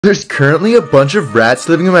There's currently a bunch of rats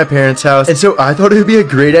living in my parents' house, and so I thought it would be a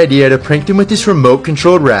great idea to prank them with this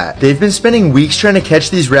remote-controlled rat. They've been spending weeks trying to catch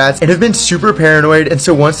these rats and have been super paranoid, and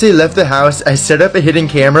so once they left the house, I set up a hidden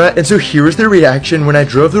camera, and so here was their reaction when I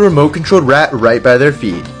drove the remote-controlled rat right by their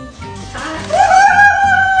feet.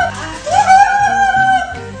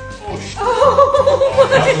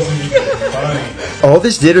 All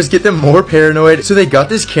this did was get them more paranoid, so they got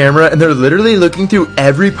this camera and they're literally looking through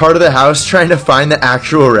every part of the house trying to find the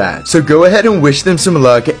actual rat. So go ahead and wish them some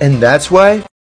luck, and that's why